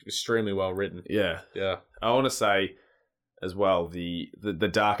was extremely well written. Yeah. Yeah. I want to say as well, the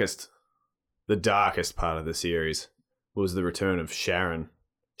darkest part of the series was the return of Sharon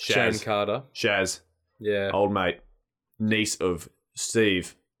Carter. Shaz. Yeah. Old mate. Niece of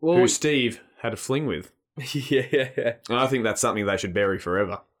Steve. Who Steve had a fling with. Yeah. And I think that's something they should bury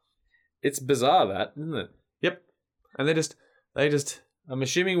forever. It's bizarre that, isn't it? Yep. And they just I'm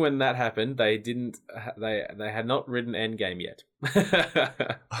assuming when that happened, they had not written Endgame yet.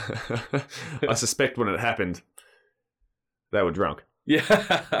 I suspect when it happened, they were drunk.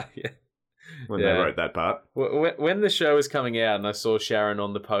 Yeah. When they wrote that part. When the show was coming out and I saw Sharon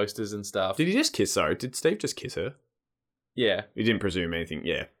on the posters and stuff. Did he just kiss her? Did Steve just kiss her? Yeah. He didn't presume anything,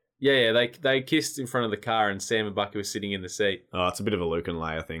 yeah. Yeah, they kissed in front of the car and Sam and Bucky were sitting in the seat. Oh, it's a bit of a Luke and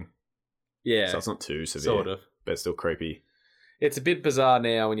Leia thing. Yeah. So it's not too severe. Sort of. But it's still creepy. It's a bit bizarre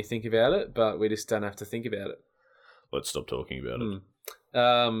now when you think about it, but we just don't have to think about it. Let's stop talking about it.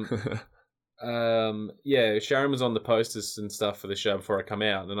 Yeah, Sharon was on the posters and stuff for the show before it come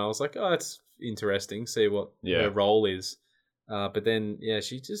out, and I was like, oh, that's interesting. See what her role is. But then,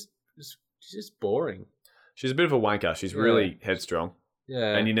 she's just boring. She's a bit of a wanker. She's really headstrong.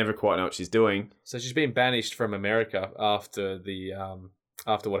 Yeah. And you never quite know what she's doing. So she's been banished from America after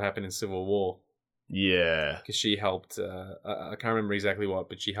after what happened in Civil War. Yeah. Because she helped, I can't remember exactly what,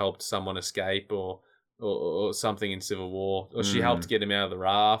 but she helped someone escape or something in Civil War. Or she helped get him out of the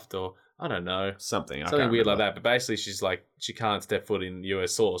raft, or I don't know. Something weird like that. But basically she's like, she can't step foot in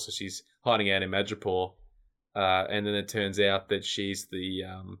US soil, so she's hiding out in Madripoor. And then it turns out that she's the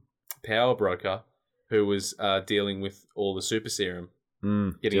power broker who was dealing with all the super serum.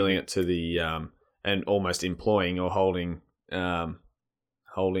 Dealing it to the and almost employing or holding not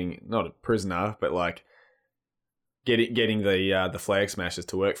a prisoner, but like getting the flag smashers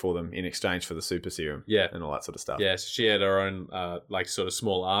to work for them in exchange for the super serum, and all that sort of stuff. Yeah, so she had her own like sort of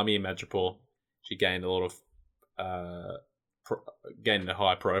small army in Madripoor. She gained a lot of gained a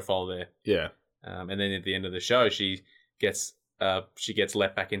high profile there. Yeah, and then at the end of the show, she gets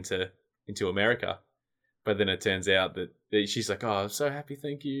let back into America. But then it turns out that she's like, "Oh, I'm so happy,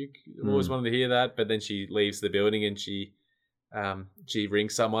 thank you. I've always wanted to hear that." But then she leaves the building and she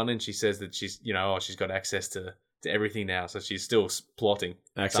rings someone and she says that she's got access to everything now. So she's still plotting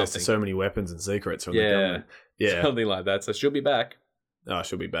access to so many weapons and secrets from the government. Yeah, something like that. So she'll be back. Oh,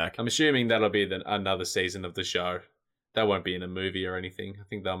 she'll be back. I'm assuming that'll be another season of the show. That won't be in a movie or anything. I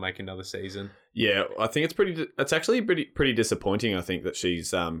think they'll make another season. Yeah, I think it's actually pretty disappointing. I think that she's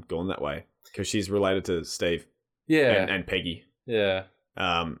gone that way. Because she's related to Steve, and Peggy, and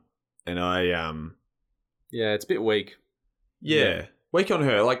I, it's a bit weak. Weak on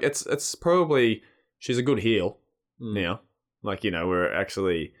her. Like it's probably she's a good heel now. Like we're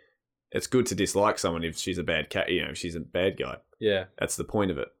actually it's good to dislike someone if she's a bad cat. If she's a bad guy. Yeah, that's the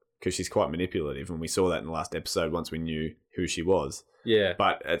point of it. Because she's quite manipulative, and we saw that in the last episode once we knew who she was. Yeah,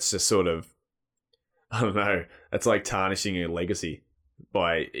 but it's just sort of, I don't know. It's like tarnishing her legacy.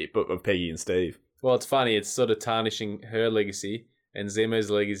 Of Peggy and Steve. Well, it's funny. It's sort of tarnishing her legacy, and Zemo's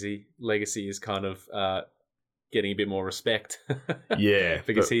legacy is kind of getting a bit more respect. Yeah,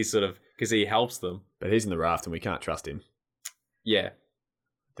 because he helps them. But he's in the raft, and we can't trust him. Yeah,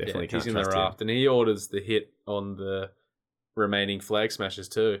 definitely can't trust him. He's in the raft, and he orders the hit on the remaining flag smashers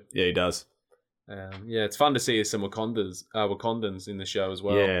too. Yeah, he does. It's fun to see some Wakandans in the show as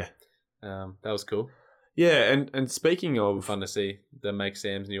well. Yeah, that was cool. Yeah, and speaking of... Fun to see them make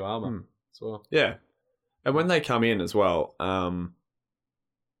Sam's new armor as well. Yeah. And when they come in as well,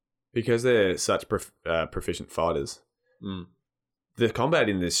 because they're such proficient fighters, the combat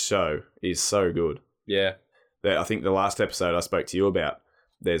in this show is so good. Yeah. I think the last episode I spoke to you about,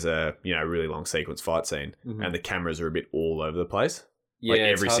 there's a really long sequence fight scene, and the cameras are a bit all over the place. Yeah, like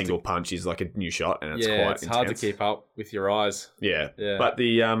every single punch is like a new shot, and it's quite intense. Hard to keep up with your eyes. Yeah. But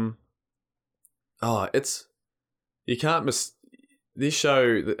the... you can't this show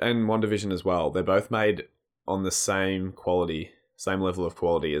and WandaVision as well. They're both made on the same level of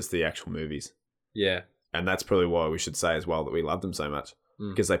quality as the actual movies. Yeah. And that's probably why we should say as well that we love them so much,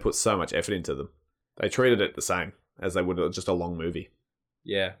 because they put so much effort into them. They treated it the same as they would just a long movie.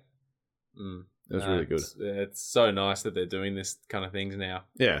 Yeah. It was really good. It's so nice that they're doing this kind of things now.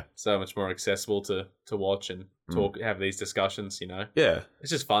 Yeah. So much more accessible to watch and have these discussions, Yeah.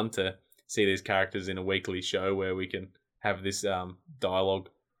 It's just fun to see these characters in a weekly show where we can have this dialogue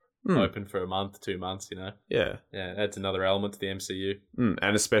open for a month, 2 months, Yeah. Yeah, it adds another element to the MCU.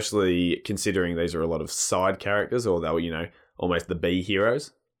 And especially considering these are a lot of side characters, or they were, almost the B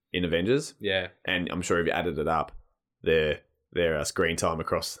heroes in Avengers. Yeah. And I'm sure if you added it up, their screen time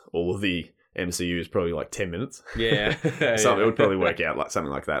across all of the MCU is probably like 10 minutes. Yeah. It would probably work out like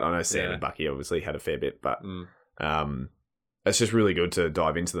something like that. I know Sam and Bucky obviously had a fair bit, but it's just really good to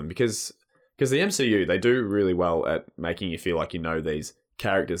dive into them because the MCU, they do really well at making you feel like these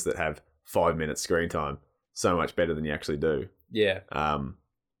characters that have 5 minutes screen time so much better than you actually do. Yeah.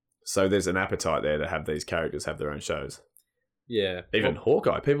 So there's an appetite there to have these characters have their own shows. Yeah. Even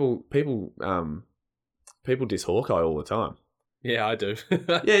Hawkeye. People diss Hawkeye all the time. Yeah, I do.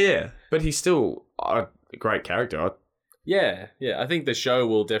 Yeah. But he's still a great character. Yeah. I think the show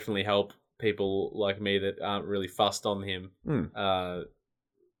will definitely help people like me that aren't really fussed on him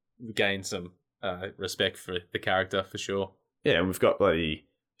gain some respect for the character for sure. Yeah, and we've got bloody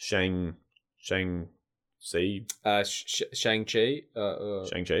Shang-Chi. Shang-Chi. Shang-Chi.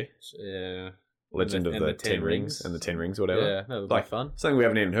 Yeah. Legend of the Ten Rings and the Ten Rings, whatever. Yeah, that would be fun. Something we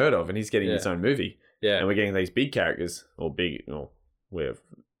haven't even heard of, and he's getting his own movie. Yeah. And we're getting these big characters,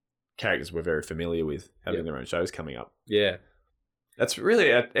 characters we're very familiar with having their own shows coming up. Yeah. That's really,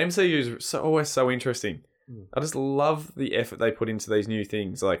 MCU is always so interesting. I just love the effort they put into these new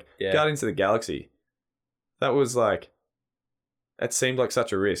things. Like Guardians of the Galaxy. That was like, it seemed like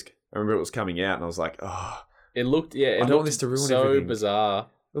such a risk. I remember it was coming out, and I was like, oh, it looked I don't want this to ruin so everything. bizarre.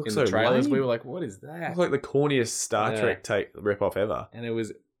 It looked In so the trailers, lame. we were like, "What is that?" It looked like the corniest Star Trek rip-off ever. And it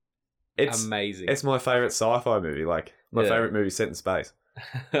was It's amazing. It's my favourite sci-fi movie. Like, my favourite movie set in space.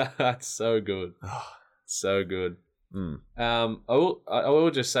 That's so good. So good. Mm. I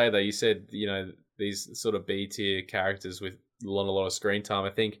will just say, though, you said, these sort of B-tier characters with a lot of screen time. I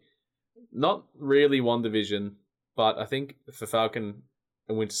think not really WandaVision, but I think for Falcon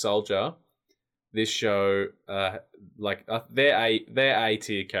and Winter Soldier, this show, they're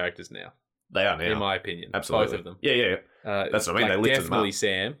A-tier characters now. They are now, in my opinion. Absolutely, both of them. Yeah. That's what I mean. They lifted them up. Definitely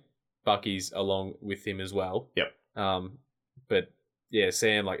Sam. Bucky's along with him as well. Yep. But yeah,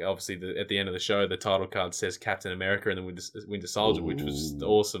 Sam, like obviously at the end of the show, the title card says Captain America and the Winter Soldier, which was an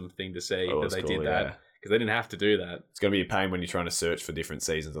awesome thing to see that they did that. Because they didn't have to do that. It's going to be a pain when you're trying to search for different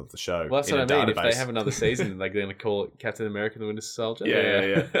seasons of the show. Well, that's what I mean. If they have another season, they're going to call it Captain America and the Winter Soldier.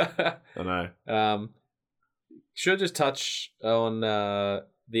 Yeah. I know. Should just touch on the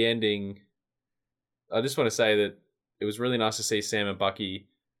ending. I just want to say that it was really nice to see Sam and Bucky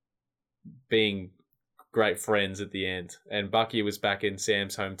being great friends at the end. And Bucky was back in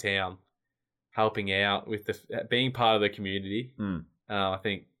Sam's hometown helping out with being part of the community. I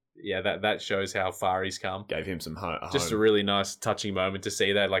think... Yeah, that shows how far he's come. Gave him some home. Just a really nice, touching moment to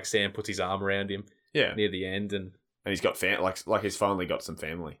see that. Like Sam puts his arm around him. Near the end, and he's got like he's finally got some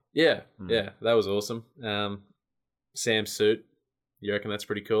family. Yeah, that was awesome. Sam's suit, you reckon that's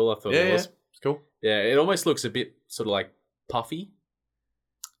pretty cool? I thought it was. It's cool. Yeah, it almost looks a bit sort of like puffy.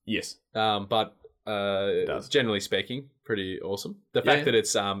 Yes. But it does. Generally speaking, pretty awesome. The fact that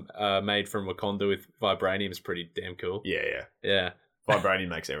it's made from Wakanda with vibranium is pretty damn cool. Yeah. Vibranium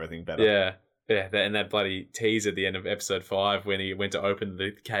makes everything better. Yeah, and that bloody tease at the end of episode 5 when he went to open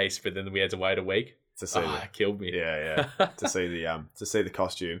the case, but then we had to wait a week. It killed me. Yeah. to see the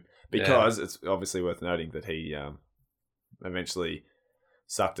costume, because it's obviously worth noting that he eventually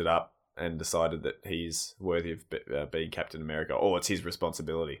sucked it up and decided that he's worthy of being Captain America, or it's his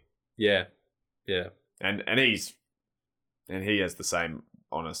responsibility. Yeah. And he has the same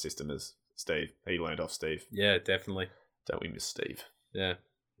honor system as Steve. He learned off Steve. Yeah, definitely. Don't we miss Steve? Yeah.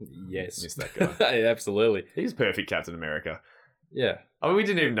 Yes. Miss that guy. Yeah, absolutely. He's perfect Captain America. Yeah. I mean, we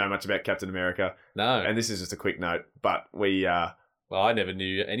didn't even know much about Captain America. No. And this is just a quick note, but we... well, I never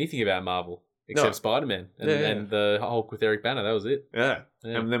knew anything about Marvel, except Spider-Man and the Hulk with Eric Banner. That was it. Yeah.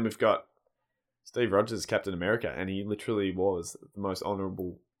 And then we've got Steve Rogers as Captain America, and he literally was the most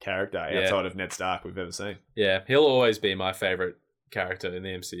honourable character outside of Ned Stark we've ever seen. Yeah. He'll always be my favourite character in the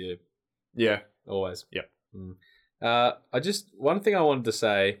MCU. Yeah. Always. Yep. One thing I wanted to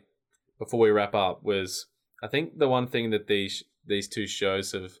say before we wrap up was, I think the one thing that these two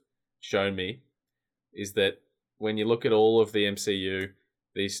shows have shown me is that when you look at all of the MCU,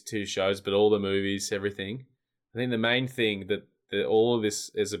 these two shows, but all the movies, everything, I think the main thing that all of this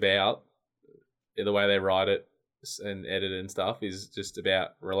is about, the way they write it and edit it and stuff, is just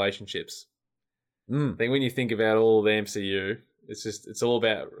about relationships. I think when you think about all the MCU, it's all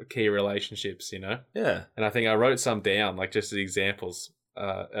about key relationships, Yeah. And I think I wrote some down, like just as examples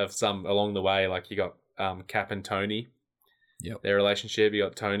of some along the way. Like you got Cap and Tony, their relationship. You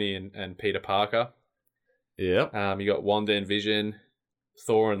got Tony and Peter Parker. Yep. You got Wanda and Vision,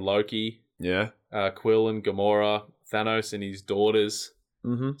 Thor and Loki. Yeah. Quill and Gamora, Thanos and his daughters.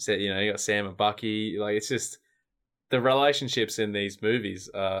 Mm-hmm. So, you got Sam and Bucky. Like, it's just the relationships in these movies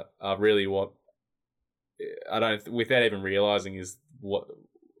are really what without even realizing, is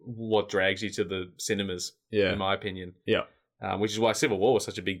what drags you to the cinemas. Yeah. In my opinion. Yeah. Which is why Civil War was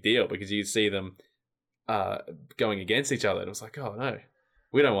such a big deal, because you see them going against each other, and it was like, oh no,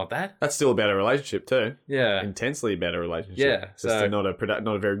 we don't want that. That's still about a relationship too. Yeah. Intensely about a relationship. Yeah. Just not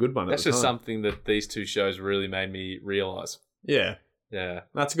a very good one. That's just something that these two shows really made me realize. Yeah. Yeah.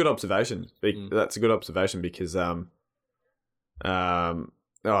 That's a good observation. That's a good observation because,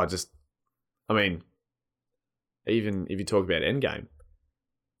 even if you talk about Endgame,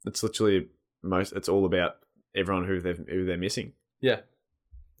 it's literally it's all about everyone who they're missing. Yeah.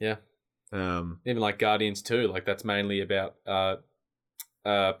 Yeah. Even like Guardians 2, like that's mainly about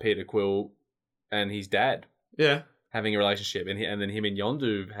Peter Quill and his dad. Yeah. Having a relationship, and then him and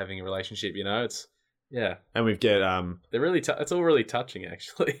Yondu having a relationship. It's And we've got they're really it's all really touching,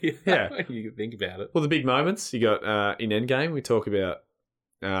 actually. Yeah. When you think about it. Well, the big moments you got in Endgame, we talk about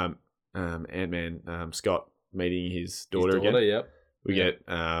Ant-Man, Scott meeting his daughter again. Yep. We get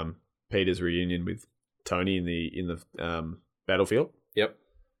Peter's reunion with Tony in the battlefield. Yep.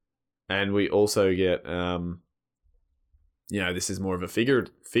 And we also get this is more of a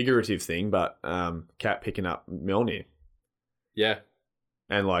figurative thing, but Cap picking up Mjolnir. Yeah.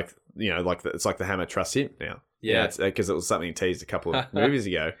 And like, it's like the Hammer trusts him now. Yeah. Because it was something he teased a couple of movies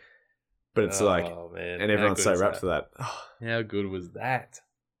ago. But it's man. And everyone's so wrapped for that. How good was that?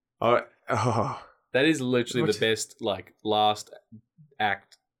 That is literally the best, like, last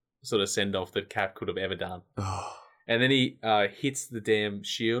act sort of send-off that Cap could have ever done. And then he hits the damn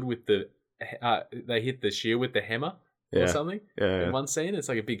shield with they hit the shield with the hammer or something in one scene. It's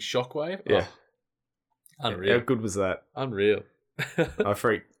like a big shockwave. Yeah. Unreal. How good was that? Unreal. I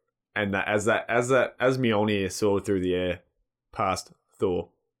freak. And as Mjolnir soared through the air past Thor.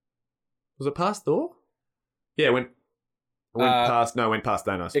 Was it past Thor? Yeah, it went past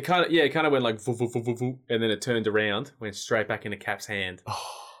Thanos. It kind of went like voo, voo, voo, voo, voo, and then it turned around, went straight back into Cap's hand.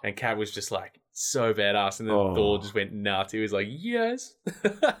 And Cap was just like so badass, and then Thor just went nuts. He was like, yes.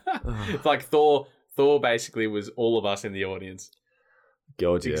 It's like Thor basically was all of us in the audience.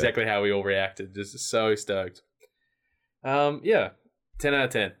 God, yeah. Exactly how we all reacted. Just so stoked. 10 out of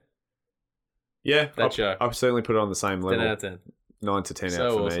 10. Yeah, show. I've certainly put it on the same level. 10 out of 10. 9 to 10 so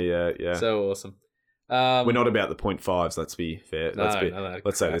out for awesome. me. Yeah. So awesome. We're not about the 0.5s, let's be fair. No,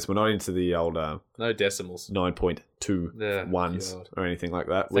 let's say this. We're not into the old no decimals. 9.21s or anything like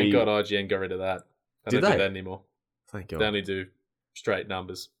that. Thank God IGN got rid of that. They don't do that anymore. Thank God. They only do straight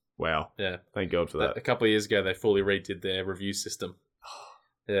numbers. Wow. Yeah. Thank God for that. A couple of years ago, they fully redid their review system.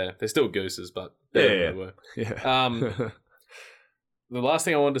 Yeah. They're still gooses, but they were. Yeah. The last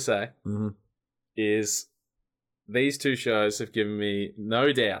thing I wanted to say mm-hmm. is these two shows have given me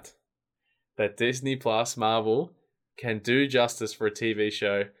no doubt that Disney Plus Marvel can do justice for a TV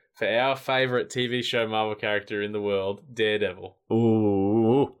show for our favorite TV show Marvel character in the world, Daredevil.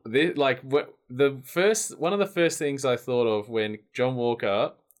 Ooh. One of the first things I thought of when John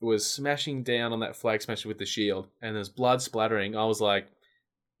Walker was smashing down on that flag smasher with the shield and there's blood splattering, I was like,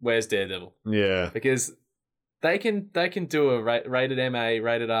 where's Daredevil? Yeah. Because they can do a rated MA,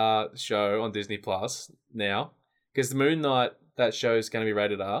 rated R show on Disney Plus now. Because the Moon Knight, that show is going to be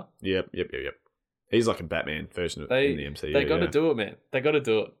rated R. Yep. He's like a Batman version in the MCU. They got to do it, man. They got to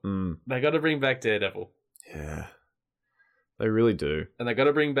do it. Mm. They got to bring back Daredevil. Yeah. They really do. And they got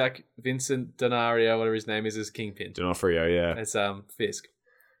to bring back Vincent D'Onofrio, whatever his name is, as Kingpin. D'Onofrio, yeah. As Fisk.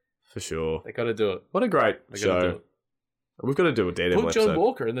 For sure. They got to do it. What a great show. We've got to do a Daredevil episode. Put John episode.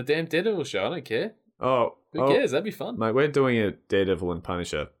 Walker in the damn Daredevil show. I don't care. Who cares? That'd be fun. Mate, we're doing a Daredevil and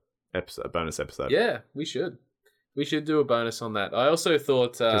Punisher bonus episode. Yeah, we should. We should do a bonus on that. I also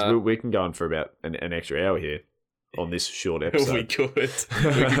thought... Because we can go on for about an extra hour here on this short episode. We could. We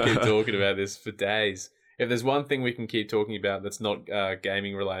could keep talking about this for days. If there's one thing we can keep talking about that's not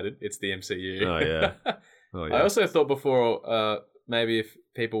gaming related, it's the MCU. Oh, yeah. I also thought before, maybe if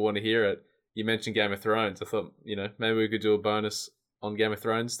people want to hear it, you mentioned Game of Thrones. I thought, maybe we could do a bonus on Game of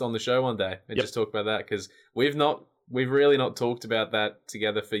Thrones on the show one day and just talk about that, because we've really not talked about that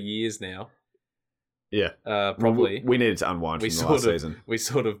together for years now. Yeah, properly. We needed to unwind from the last season. We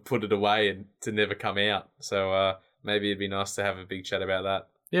sort of put it away and to never come out. So maybe it'd be nice to have a big chat about that.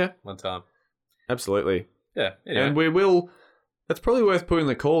 Yeah, one time. Absolutely. Yeah, anyway. And we will. That's probably worth putting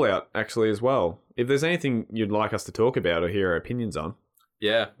the call out actually as well. If there's anything you'd like us to talk about or hear our opinions on,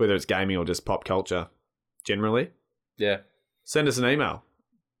 whether it's gaming or just pop culture, generally, send us an email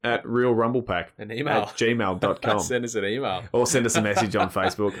at realrumblepack@gmail.com. Send us an email. Or send us a message on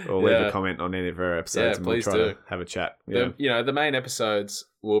Facebook or leave a comment on any of our episodes and we'll try to have a chat. Yeah. The main episodes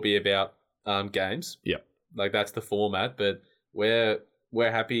will be about games. Yep. Like that's the format, but we're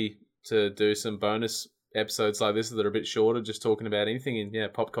happy to do some bonus episodes like this that are a bit shorter, just talking about anything in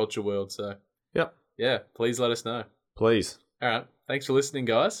pop culture world. So please let us know. Please. All right. Thanks for listening,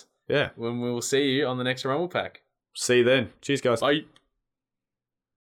 guys. Yeah. When we will see you on the next Rumble Pack. See you then. Cheers, guys. Bye.